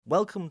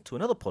Welcome to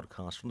another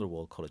podcast from the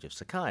Royal College of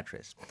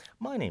Psychiatrists.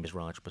 My name is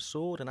Raj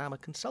Prasad and I'm a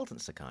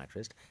consultant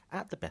psychiatrist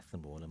at the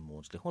Bethlem Royal and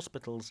Maudsley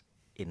Hospitals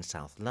in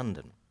South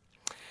London.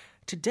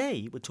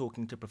 Today we're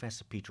talking to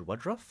Professor Peter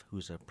Woodruff,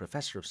 who's a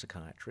professor of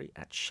psychiatry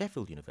at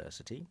Sheffield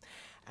University,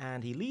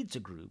 and he leads a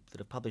group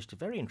that have published a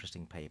very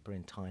interesting paper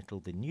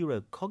entitled The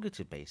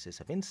Neurocognitive Basis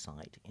of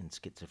Insight in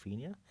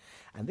Schizophrenia,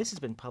 and this has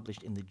been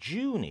published in the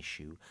June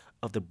issue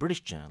of the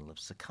British Journal of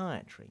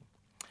Psychiatry.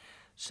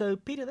 So,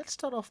 Peter, let's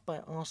start off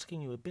by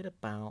asking you a bit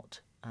about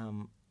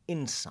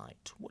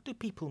insight. What do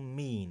people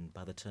mean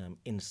by the term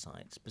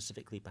insight,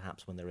 specifically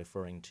perhaps when they're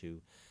referring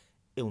to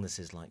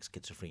illnesses like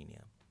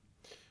schizophrenia?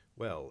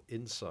 Well,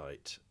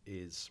 insight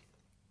is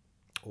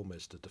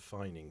almost a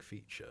defining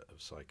feature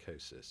of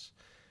psychosis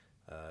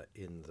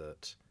in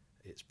that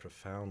it's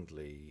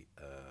profoundly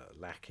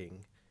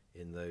lacking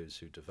in those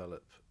who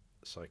develop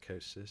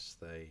psychosis.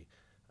 They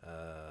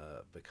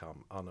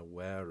become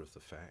unaware of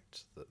the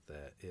fact that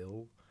they're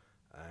ill,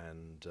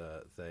 and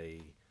they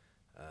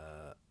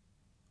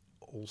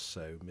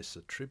also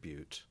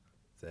misattribute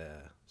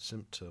their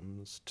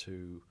symptoms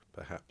to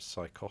perhaps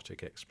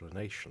psychotic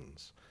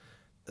explanations.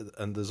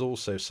 And there's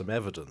also some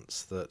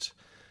evidence that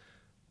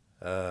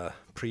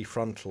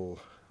prefrontal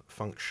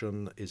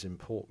function is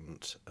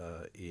important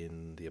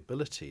in the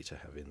ability to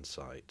have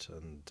insight,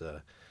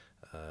 and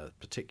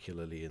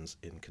particularly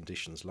in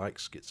conditions like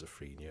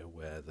schizophrenia,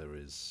 where there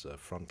is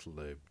frontal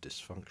lobe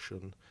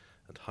dysfunction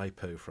and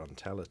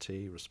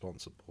hypofrontality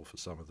responsible for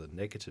some of the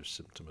negative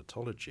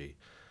symptomatology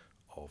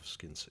of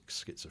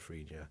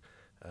schizophrenia.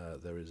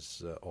 There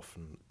is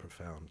often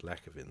profound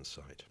lack of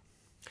insight.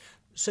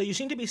 So you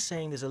seem to be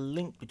saying there's a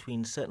link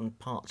between certain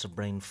parts of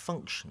brain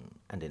function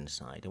and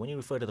insight. And when you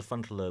refer to the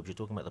frontal lobes, you're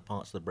talking about the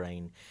parts of the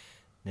brain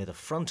near the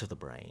front of the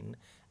brain,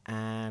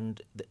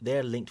 and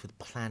they're linked with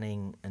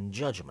planning and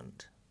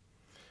judgment.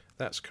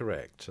 That's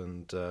correct,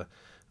 and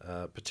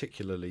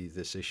particularly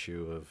this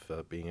issue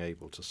of being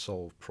able to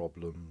solve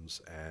problems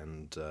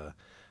and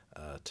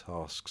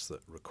tasks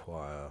that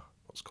require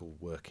what's called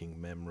working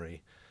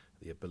memory,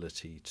 the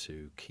ability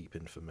to keep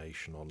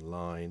information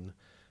online,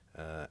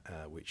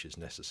 which is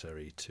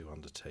necessary to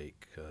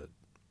undertake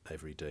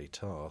everyday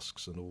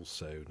tasks, and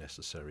also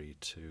necessary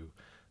to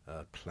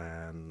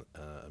plan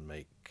and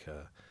make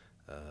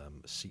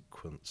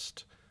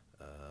sequenced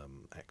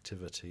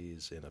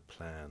activities in a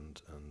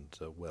planned and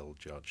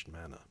well-judged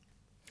manner.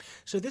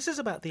 So this is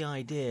about the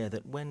idea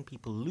that when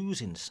people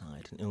lose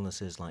insight in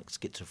illnesses like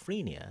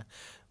schizophrenia,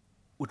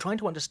 we're trying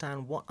to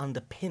understand what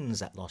underpins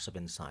that loss of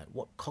insight,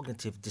 what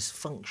cognitive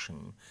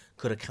dysfunction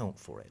could account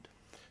for it.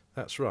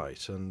 That's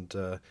right, and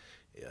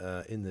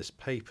in this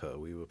paper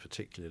we were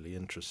particularly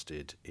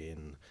interested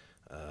in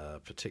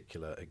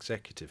particular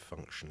executive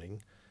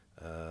functioning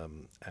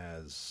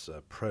as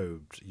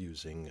probed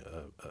using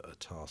a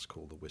task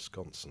called the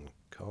Wisconsin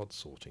card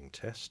sorting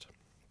test.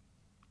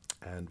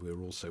 And we're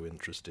also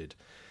interested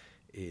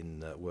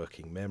in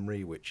working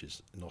memory, which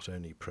is not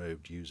only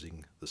probed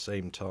using the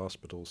same task,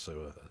 but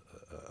also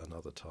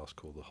another task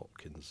called the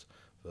Hopkins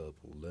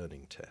verbal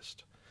learning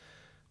test.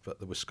 But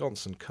the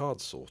Wisconsin card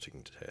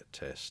sorting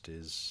test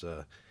is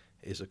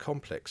a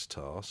complex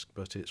task,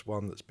 but it's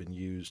one that's been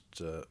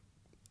used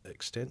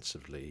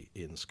extensively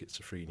in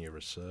schizophrenia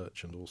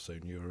research and also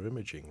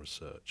neuroimaging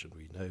research, and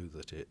we know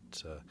that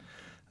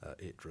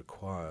it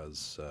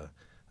requires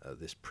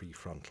this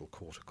prefrontal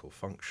cortical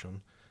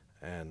function,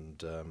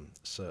 and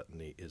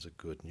certainly is a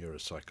good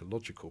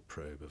neuropsychological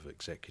probe of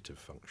executive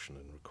function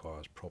and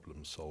requires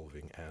problem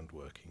solving and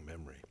working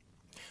memory.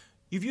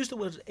 You've used the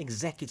word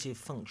executive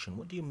function.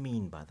 What do you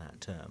mean by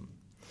that term?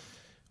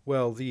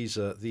 Well, these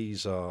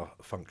are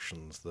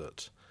functions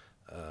that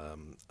are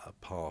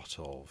part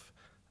of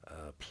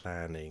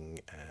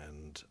planning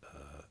and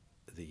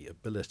the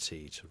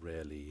ability to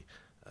really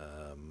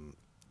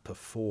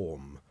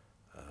perform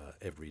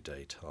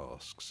everyday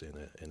tasks in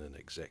an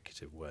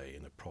executive way,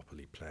 in a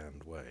properly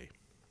planned way.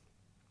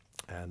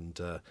 And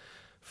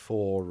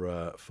for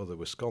the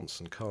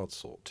Wisconsin card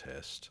sort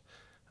test,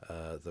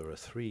 there are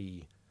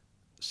three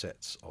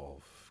sets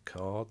of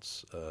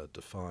cards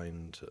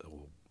defined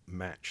or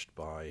matched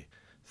by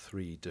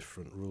three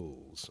different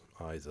rules: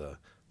 either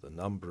the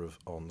number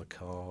on the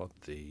card,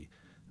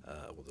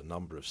 or the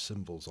number of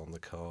symbols on the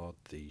card,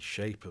 the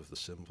shape of the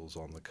symbols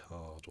on the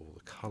card, or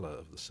the colour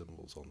of the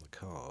symbols on the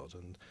card.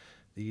 And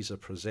these are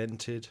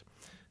presented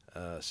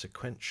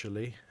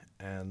sequentially,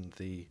 and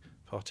the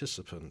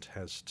participant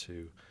has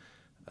to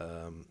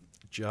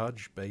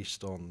judge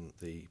based on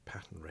the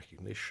pattern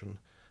recognition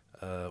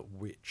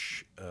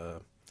which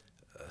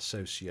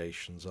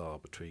associations are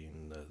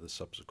between the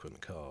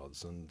subsequent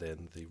cards, and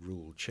then the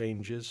rule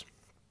changes,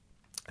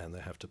 and they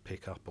have to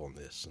pick up on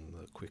this, and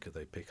the quicker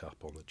they pick up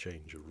on the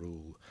change of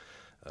rule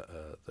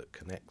that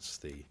connects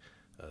the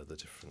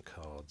different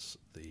cards,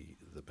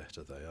 the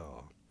better they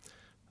are.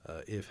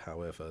 If,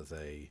 however,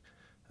 they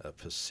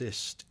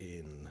persist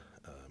in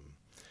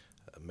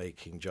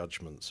making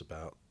judgments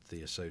about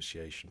the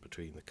association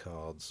between the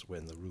cards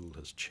when the rule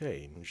has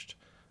changed,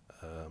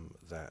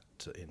 that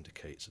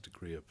indicates a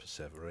degree of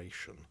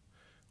perseveration,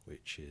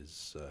 which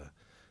is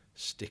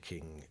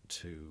sticking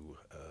to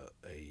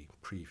a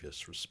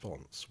previous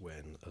response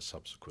when a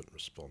subsequent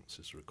response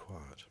is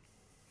required.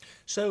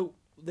 So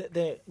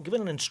they're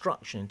given an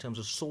instruction in terms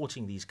of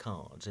sorting these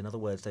cards. In other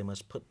words, they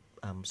must put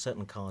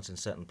certain cards in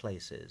certain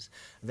places,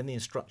 and then the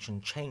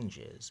instruction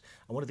changes.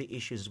 And one of the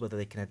issues is whether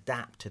they can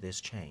adapt to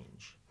this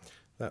change.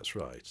 That's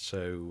right.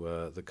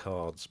 So the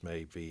cards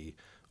may be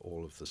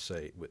all of the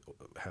same,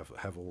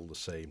 have all the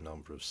same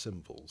number of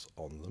symbols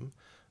on them.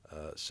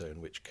 So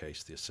in which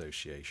case the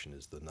association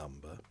is the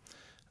number,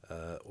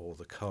 or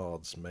the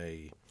cards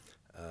may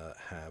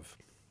have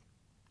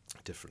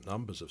different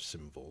numbers of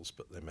symbols,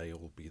 but they may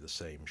all be the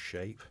same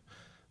shape,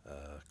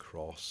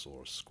 cross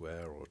or a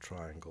square or a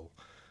triangle,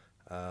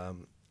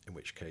 in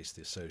which case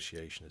the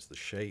association is the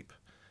shape,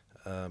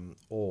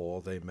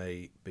 or they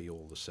may be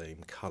all the same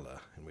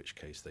colour, in which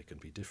case they can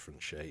be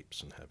different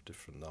shapes and have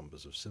different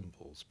numbers of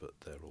symbols, but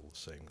they're all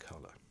the same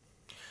colour.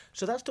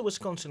 So that's the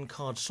Wisconsin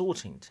card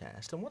sorting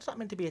test. And what's that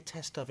meant to be a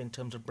test of in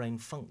terms of brain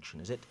function?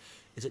 Is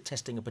it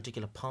testing a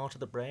particular part of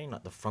the brain,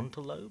 like the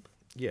frontal lobe?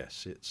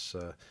 Yes, it's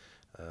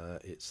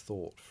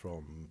thought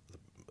from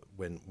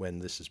when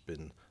this has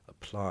been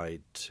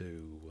applied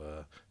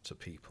to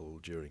people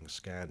during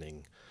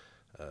scanning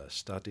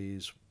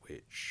studies,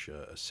 which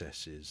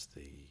assesses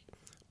the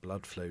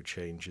blood flow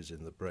changes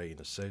in the brain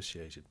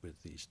associated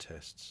with these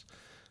tests,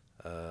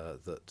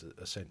 that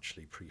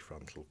essentially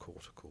prefrontal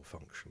cortical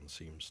function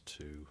seems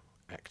to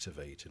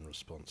activate in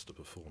response to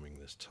performing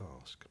this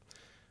task.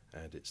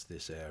 And it's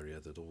this area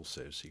that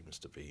also seems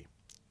to be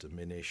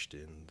diminished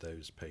in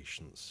those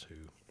patients who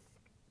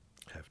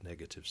have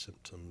negative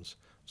symptoms,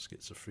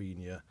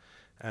 schizophrenia,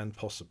 and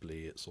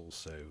possibly it's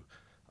also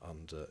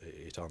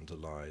it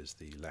underlies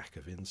the lack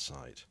of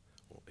insight,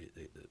 or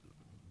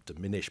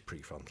diminished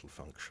prefrontal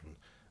function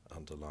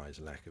underlies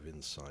lack of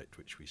insight,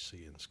 which we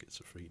see in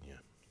schizophrenia.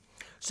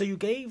 So you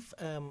gave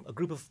a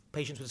group of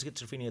patients with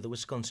schizophrenia the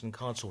Wisconsin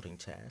card sorting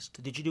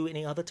test. Did you do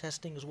any other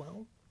testing as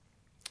well?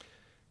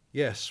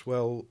 Yes,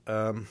 well,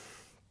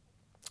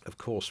 of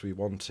course we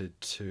wanted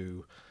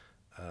to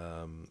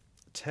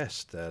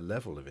test their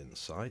level of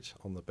insight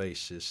on the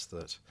basis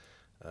that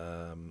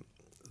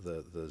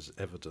there's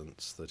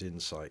evidence that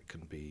insight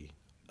can be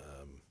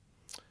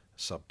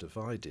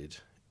subdivided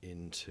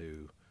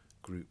into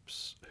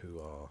groups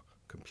who are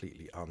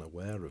completely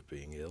unaware of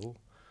being ill,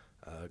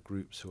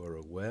 groups who are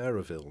aware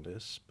of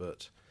illness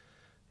but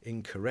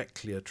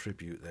incorrectly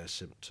attribute their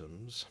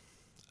symptoms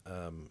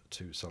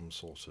to some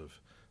sort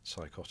of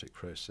psychotic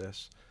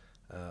process,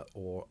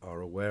 or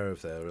are aware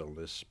of their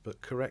illness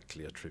but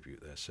correctly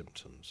attribute their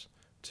symptoms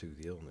to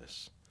the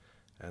illness.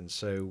 And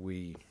so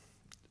we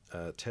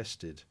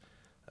tested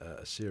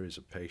a series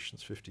of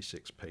patients,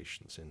 56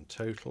 patients in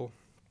total,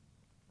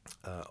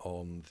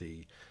 on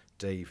the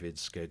David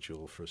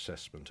schedule for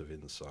assessment of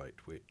insight,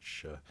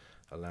 which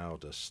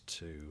allowed us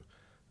to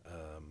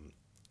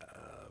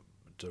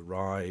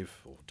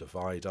derive or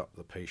divide up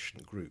the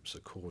patient groups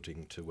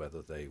according to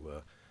whether they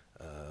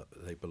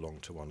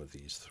belonged to one of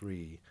these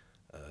three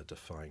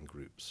defined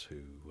groups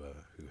who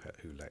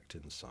lacked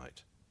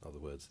insight. In other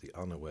words, the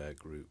unaware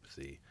group,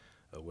 the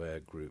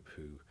aware group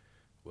who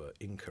were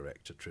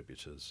incorrect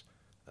attributors,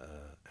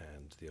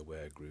 and the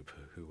aware group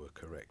who were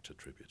correct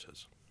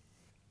attributors.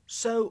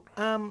 So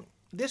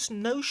this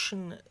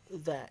notion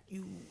that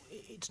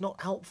it's not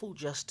helpful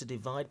just to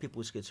divide people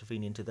with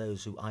schizophrenia into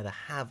those who either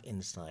have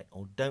insight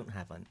or don't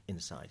have an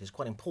insight is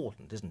quite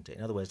important, isn't it?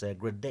 In other words, there are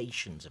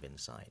gradations of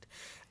insight,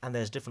 and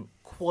there's different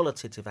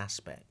qualitative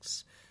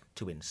aspects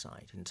to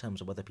insight in terms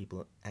of whether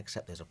people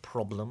accept there's a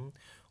problem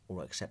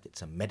or accept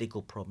it's a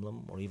medical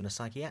problem or even a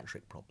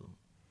psychiatric problem.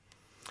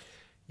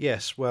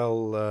 Yes,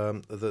 well,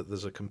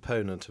 there's a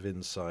component of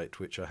insight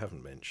which I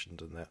haven't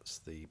mentioned, and that's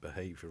the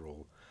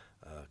behavioural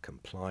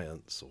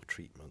compliance or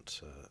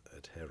treatment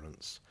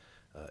adherence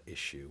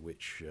issue,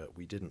 which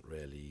we didn't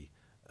really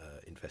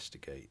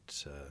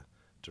investigate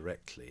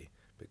directly,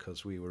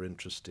 because we were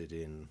interested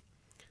in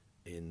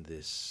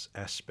this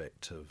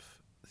aspect of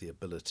the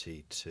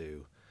ability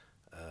to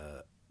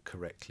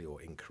correctly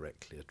or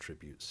incorrectly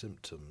attribute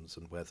symptoms,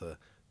 and whether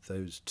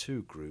those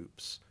two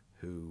groups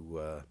who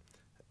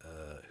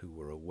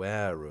were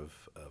aware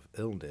of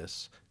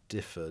illness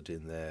differed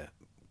in their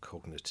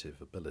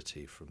cognitive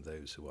ability from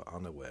those who are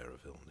unaware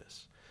of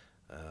illness.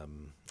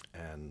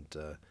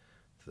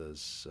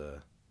 There's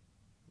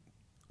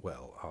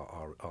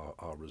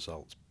our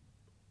results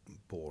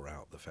bore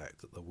out the fact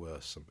that there were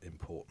some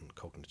important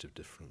cognitive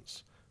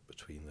difference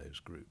between those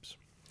groups.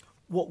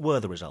 What were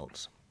the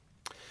results?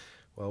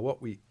 Well,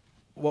 what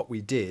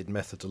we did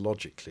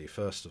methodologically,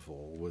 first of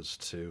all, was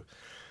to,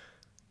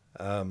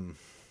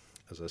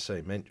 as I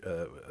say,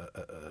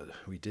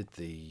 we did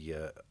the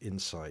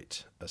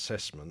insight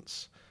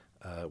assessments.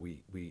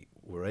 We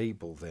were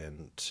able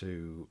then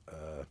to,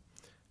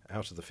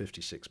 out of the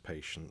 56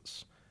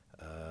 patients,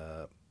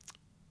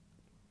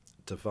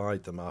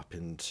 divide them up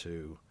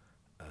into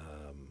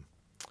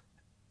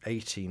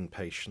 18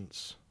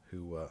 patients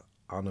who were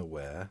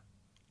unaware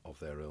of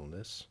their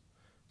illness.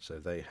 So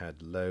they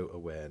had low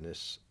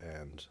awareness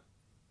and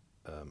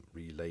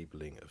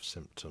relabeling of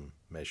symptom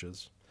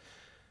measures.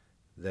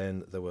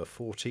 Then there were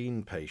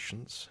 14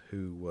 patients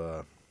who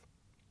were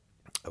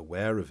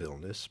aware of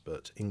illness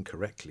but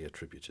incorrectly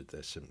attributed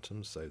their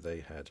symptoms, so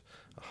they had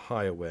a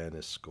high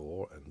awareness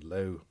score and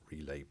low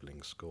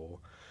relabeling score.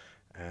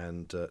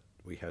 And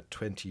we had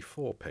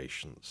 24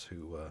 patients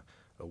who were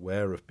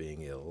aware of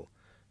being ill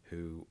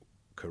who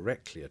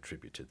correctly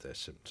attributed their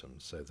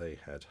symptoms, so they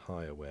had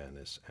high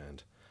awareness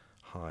and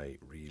high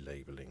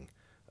relabeling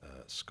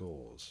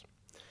scores.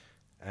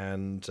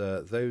 And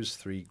those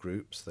three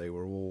groups, they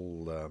were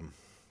all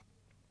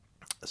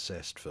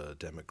assessed for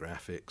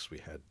demographics. We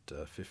had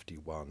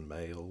 51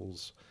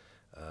 males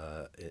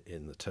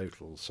in the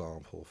total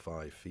sample,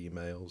 5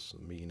 females.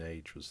 The mean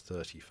age was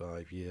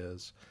 35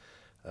 years.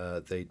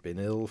 They'd been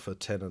ill for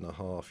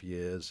 10.5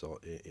 years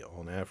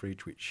on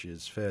average, which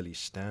is fairly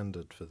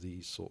standard for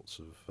these sorts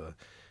of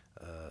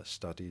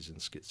studies in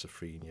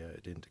schizophrenia.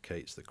 It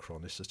indicates the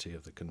chronicity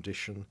of the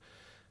condition.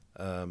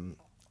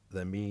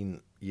 Their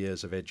mean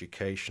years of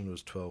education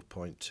was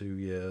 12.2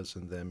 years,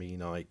 and their mean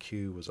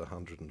IQ was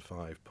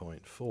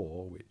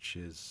 105.4, which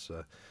is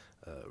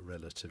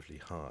relatively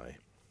high.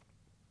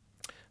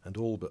 And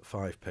all but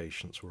 5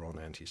 patients were on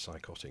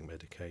antipsychotic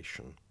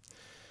medication.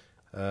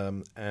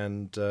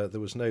 And there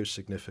was no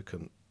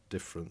significant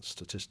difference,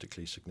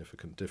 statistically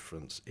significant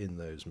difference in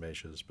those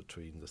measures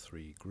between the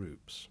 3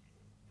 groups.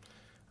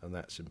 And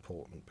that's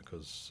important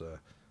because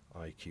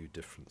IQ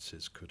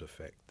differences could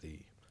affect the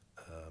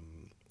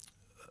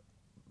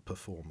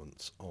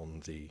performance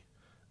on the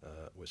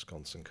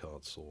Wisconsin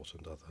card sort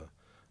and other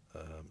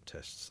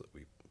tests that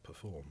we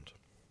performed.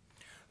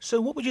 So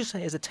what would you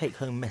say is a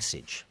take-home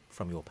message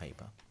from your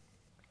paper?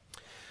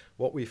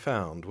 What we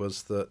found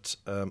was that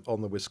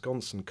on the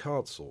Wisconsin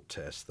card sort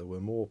test there were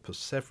more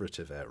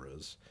perseverative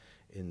errors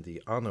in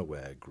the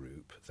unaware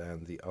group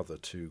than the other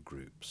 2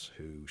 groups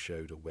who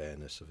showed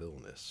awareness of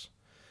illness.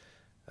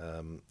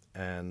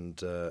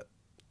 And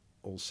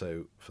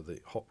also for the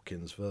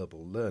Hopkins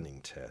verbal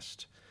learning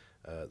test,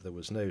 there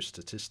was no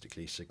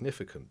statistically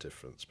significant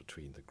difference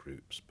between the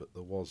groups, but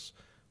there was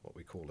what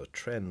we call a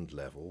trend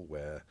level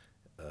where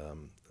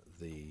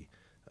the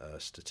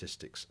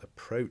statistics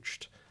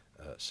approached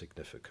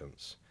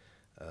significance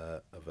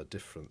of a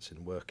difference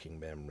in working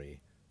memory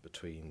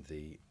between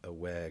the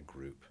aware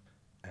group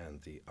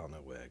and the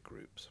unaware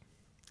groups.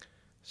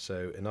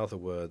 So, in other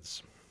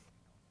words,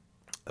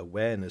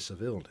 awareness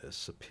of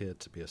illness appeared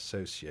to be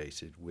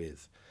associated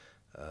with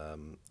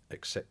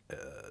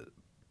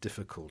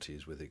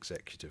difficulties with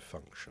executive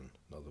function.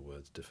 In other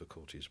words,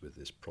 difficulties with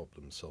this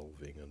problem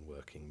solving and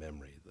working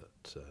memory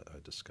that I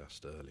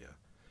discussed earlier.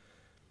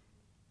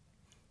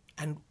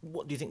 And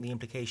what do you think the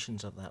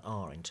implications of that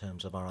are in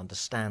terms of our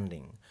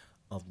understanding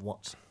of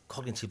what's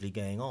cognitively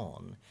going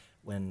on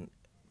when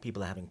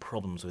people are having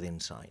problems with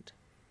insight?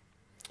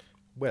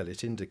 Well,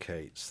 it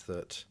indicates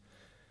that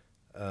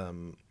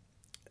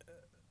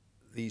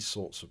these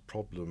sorts of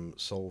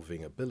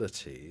problem-solving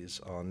abilities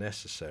are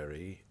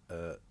necessary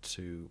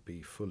to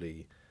be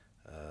fully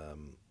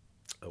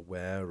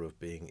aware of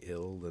being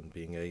ill and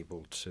being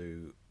able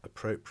to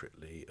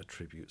appropriately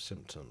attribute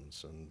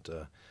symptoms.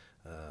 And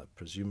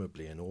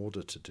presumably, in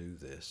order to do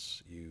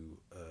this, you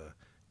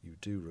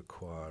do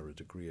require a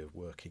degree of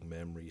working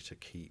memory to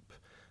keep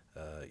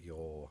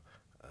your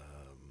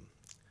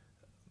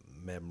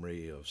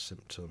memory of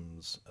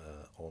symptoms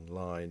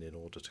online in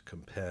order to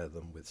compare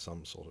them with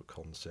some sort of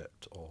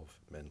concept of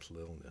mental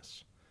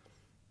illness.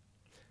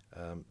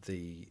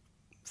 The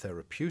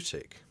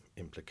therapeutic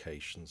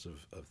implications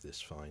of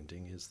this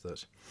finding is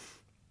that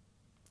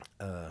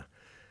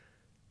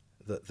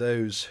that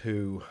those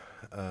who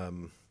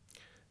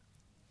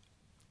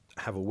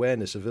have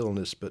awareness of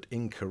illness but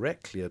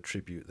incorrectly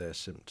attribute their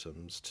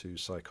symptoms to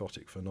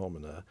psychotic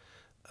phenomena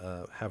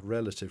have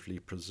relatively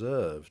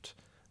preserved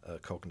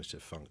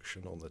cognitive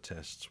function on the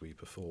tests we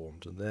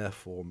performed, and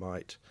therefore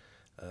might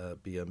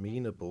be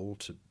amenable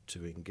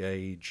to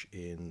engage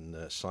in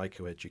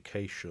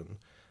psychoeducation,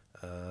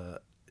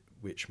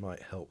 which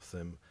might help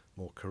them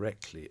more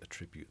correctly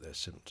attribute their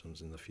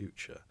symptoms in the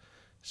future.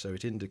 So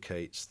it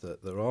indicates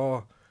that there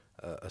are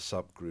a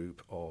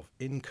subgroup of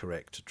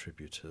incorrect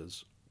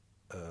attributors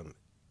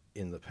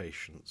in the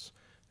patients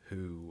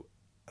who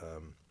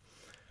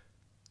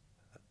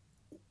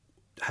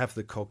have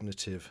the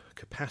cognitive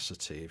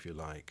capacity, if you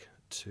like,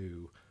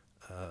 to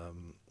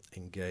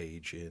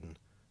engage in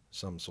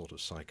some sort of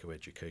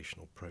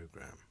psychoeducational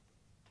program.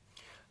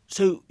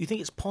 So you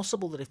think it's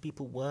possible that if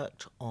people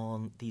worked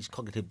on these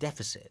cognitive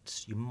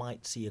deficits, you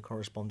might see a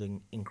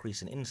corresponding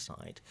increase in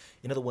insight?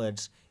 In other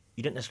words,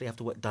 you don't necessarily have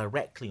to work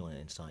directly on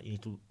insight. You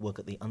need to work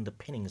at the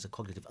underpinnings, the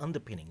cognitive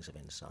underpinnings of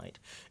insight,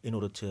 in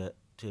order to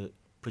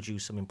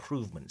produce some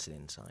improvements in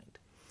insight.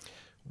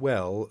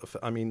 Well,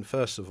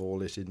 first of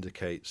all, it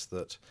indicates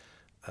that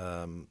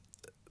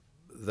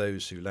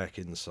those who lack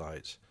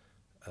insight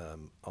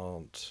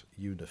aren't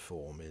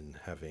uniform in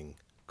having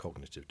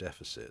cognitive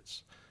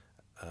deficits,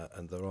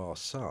 and there are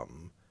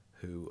some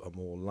who are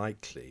more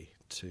likely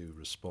to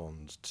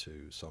respond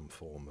to some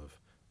form of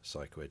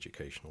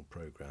psychoeducational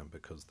program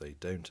because they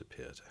don't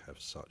appear to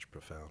have such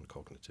profound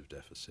cognitive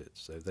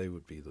deficits. So they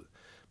would be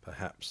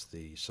perhaps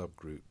the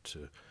subgroup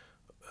to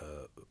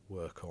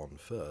work on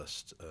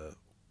first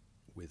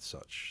with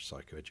such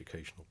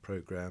psychoeducational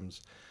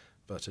programs.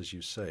 But as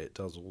you say, it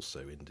does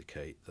also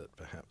indicate that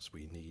perhaps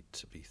we need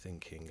to be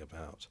thinking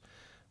about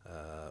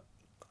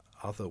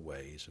other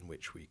ways in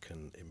which we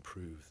can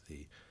improve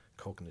the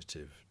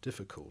cognitive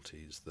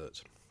difficulties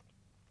that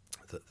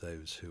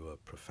those who are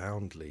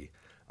profoundly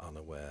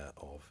unaware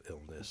of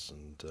illness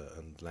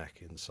and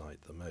lack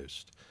insight the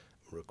most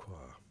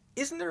require.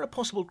 Isn't there a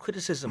possible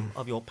criticism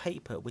of your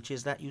paper, which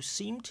is that you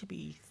seem to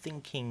be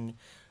thinking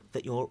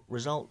that your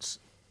results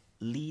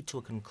lead to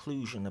a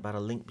conclusion about a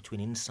link between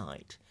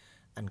insight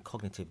and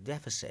cognitive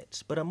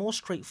deficits, but a more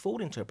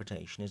straightforward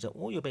interpretation is that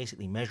all you're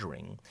basically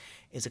measuring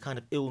is a kind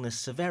of illness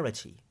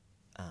severity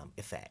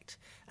effect,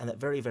 and that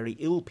very, very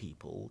ill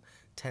people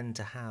tend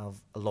to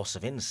have a loss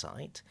of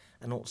insight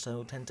and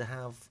also tend to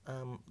have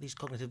these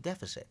cognitive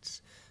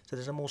deficits. So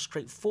there's a more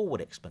straightforward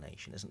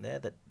explanation, isn't there,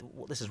 that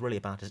what this is really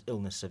about is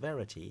illness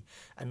severity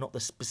and not the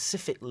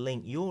specific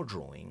link you're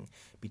drawing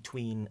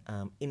between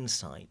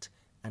insight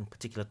and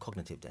particular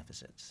cognitive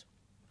deficits?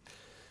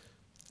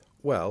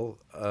 Well,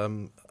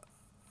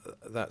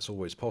 that's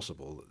always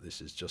possible, that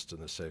this is just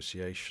an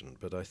association,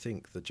 but I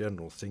think the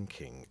general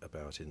thinking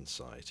about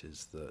insight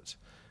is that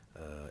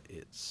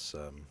it's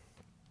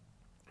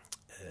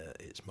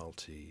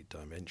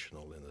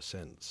multi-dimensional in a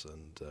sense,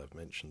 and I've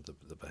mentioned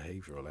the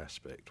behavioural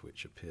aspect,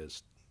 which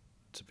appears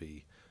to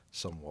be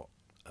somewhat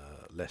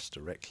less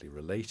directly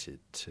related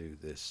to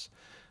this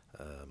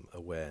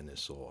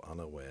awareness or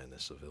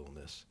unawareness of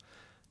illness.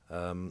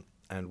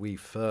 And we've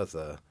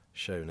further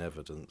shown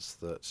evidence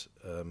that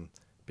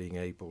being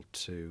able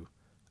to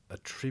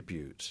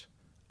attribute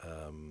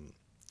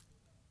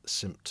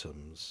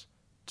symptoms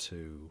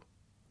to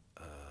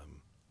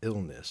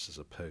illness as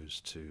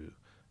opposed to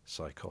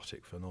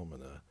psychotic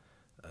phenomena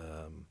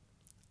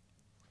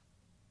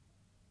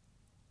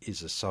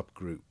is a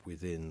subgroup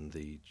within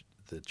the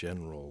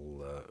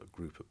general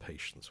group of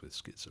patients with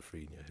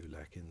schizophrenia who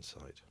lack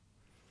insight.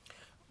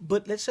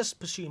 But let's just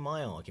pursue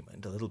my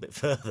argument a little bit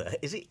further.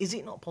 Is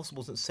it not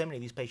possible, since so many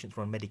of these patients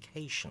were on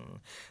medication,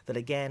 that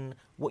again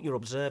what you're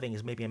observing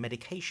is maybe a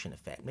medication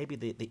effect? Maybe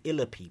the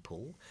iller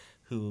people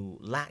who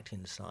lacked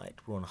insight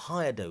were on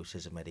higher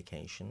doses of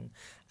medication,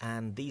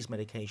 and these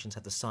medications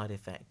had the side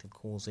effect of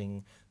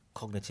causing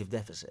cognitive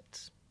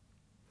deficits.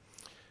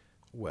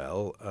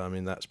 Well, I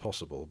mean, that's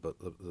possible, but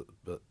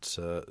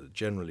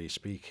generally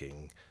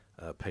speaking,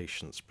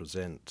 patients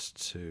present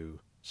to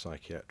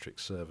psychiatric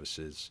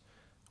services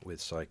with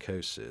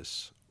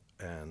psychosis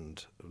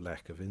and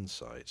lack of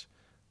insight.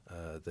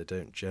 They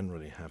don't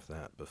generally have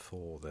that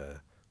before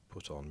they're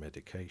put on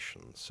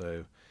medication.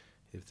 So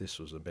if this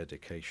was a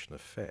medication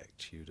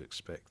effect, you'd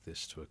expect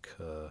this to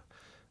occur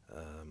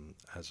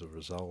as a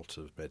result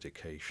of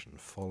medication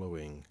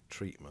following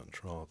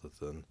treatment rather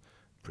than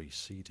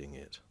preceding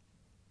it.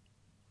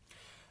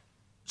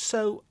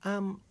 So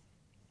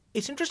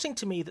it's interesting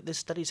to me that this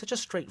study is such a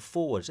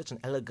straightforward, such an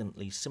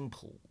elegantly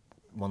simple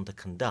one to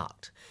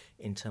conduct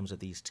in terms of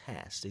these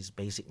tests, these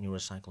basic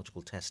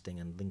neuropsychological testing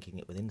and linking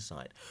it with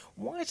insight.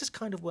 Why has this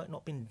kind of work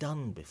not been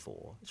done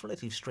before? It's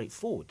relatively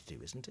straightforward to do,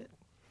 isn't it?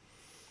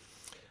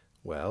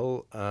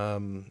 Well, I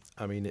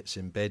mean, it's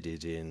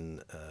embedded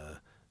in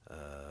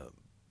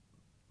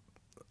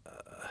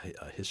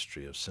a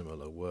history of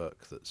similar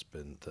work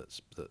and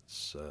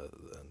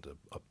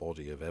a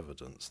body of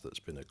evidence that's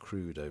been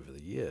accrued over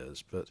the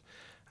years, but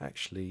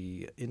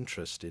actually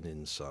interest in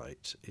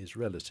insight is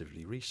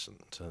relatively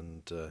recent,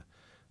 and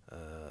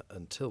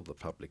until the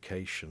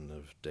publication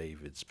of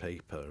David's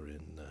paper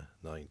in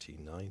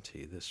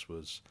 1990, this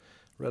was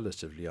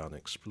relatively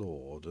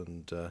unexplored,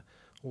 and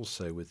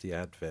also with the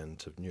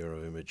advent of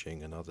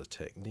neuroimaging and other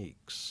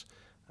techniques,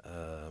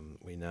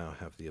 we now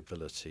have the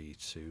ability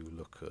to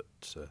look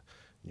at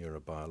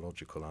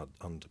neurobiological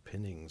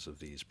underpinnings of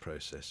these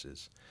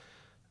processes,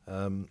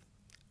 and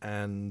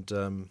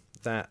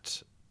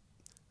that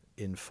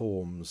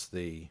informs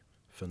the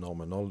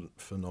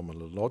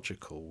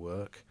phenomenological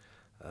work,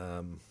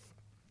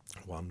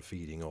 one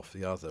feeding off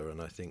the other,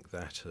 and I think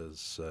that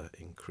has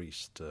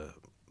increased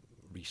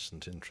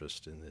recent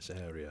interest in this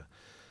area,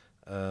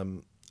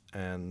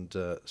 and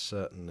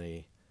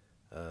certainly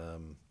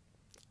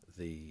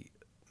the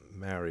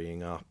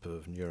marrying up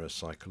of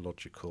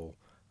neuropsychological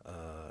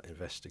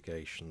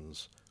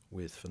investigations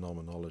with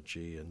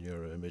phenomenology and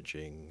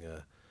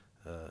neuroimaging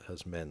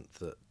has meant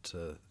that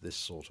this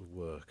sort of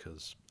work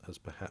has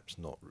perhaps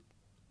not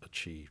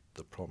achieved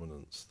the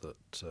prominence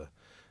that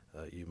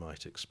you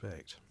might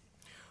expect.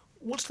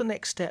 What's the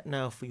next step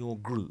now for your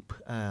group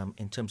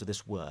in terms of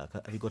this work?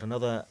 Have you got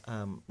another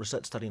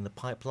research study in the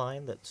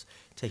pipeline that's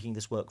taking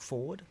this work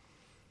forward?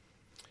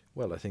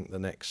 Well, I think the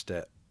next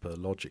step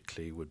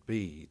logically would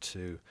be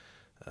to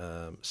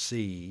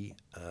see,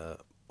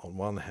 on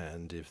one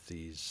hand, if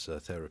these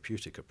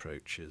therapeutic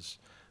approaches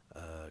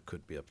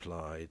could be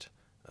applied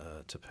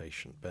to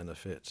patient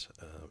benefit,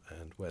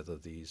 and whether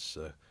these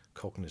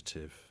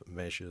cognitive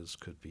measures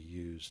could be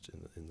used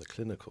in the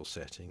clinical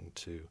setting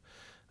to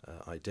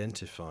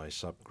identify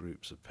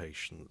subgroups of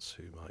patients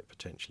who might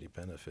potentially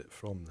benefit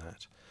from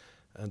that.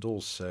 And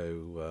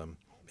also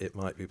it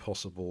might be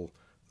possible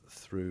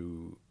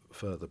through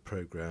further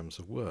programs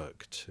of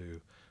work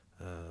to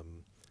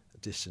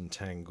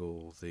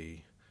disentangle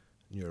the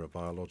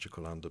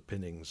neurobiological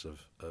underpinnings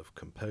of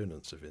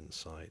components of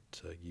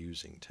insight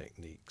using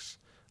techniques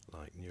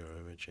like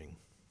neuroimaging.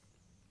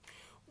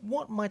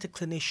 What might a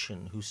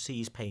clinician who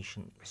sees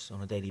patients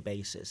on a daily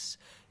basis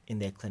in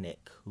their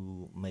clinic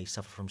who may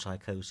suffer from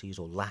psychoses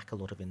or lack a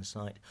lot of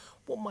insight,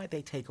 what might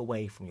they take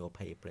away from your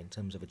paper in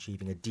terms of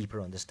achieving a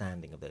deeper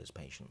understanding of those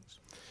patients?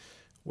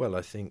 Well,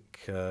 I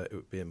think it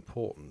would be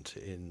important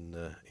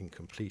in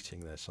completing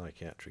their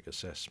psychiatric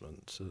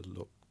assessment to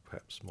look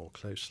perhaps more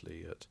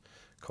closely at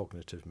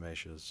cognitive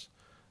measures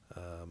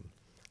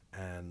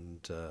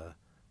and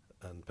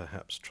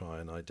perhaps try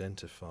and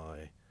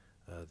identify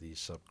these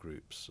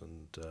subgroups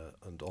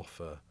and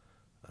offer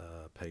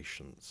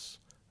patients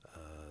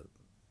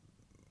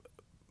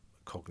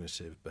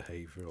cognitive,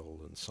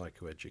 behavioural and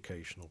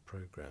psychoeducational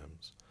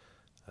programs.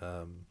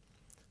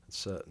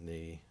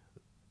 Certainly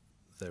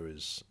there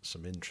is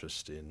some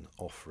interest in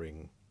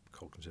offering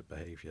cognitive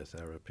behaviour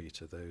therapy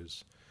to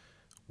those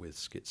with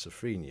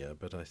schizophrenia,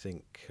 but I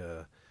think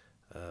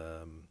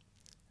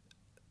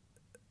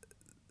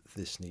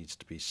this needs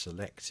to be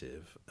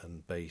selective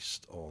and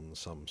based on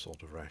some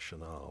sort of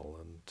rationale,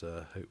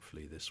 and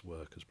hopefully this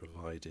work has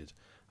provided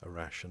a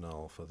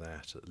rationale for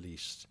that, at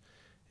least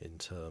in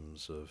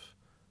terms of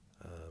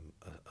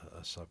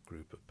a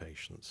subgroup of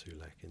patients who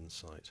lack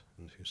insight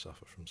and who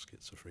suffer from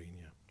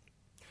schizophrenia.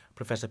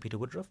 Professor Peter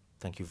Woodruff,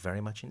 thank you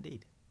very much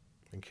indeed.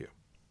 Thank you.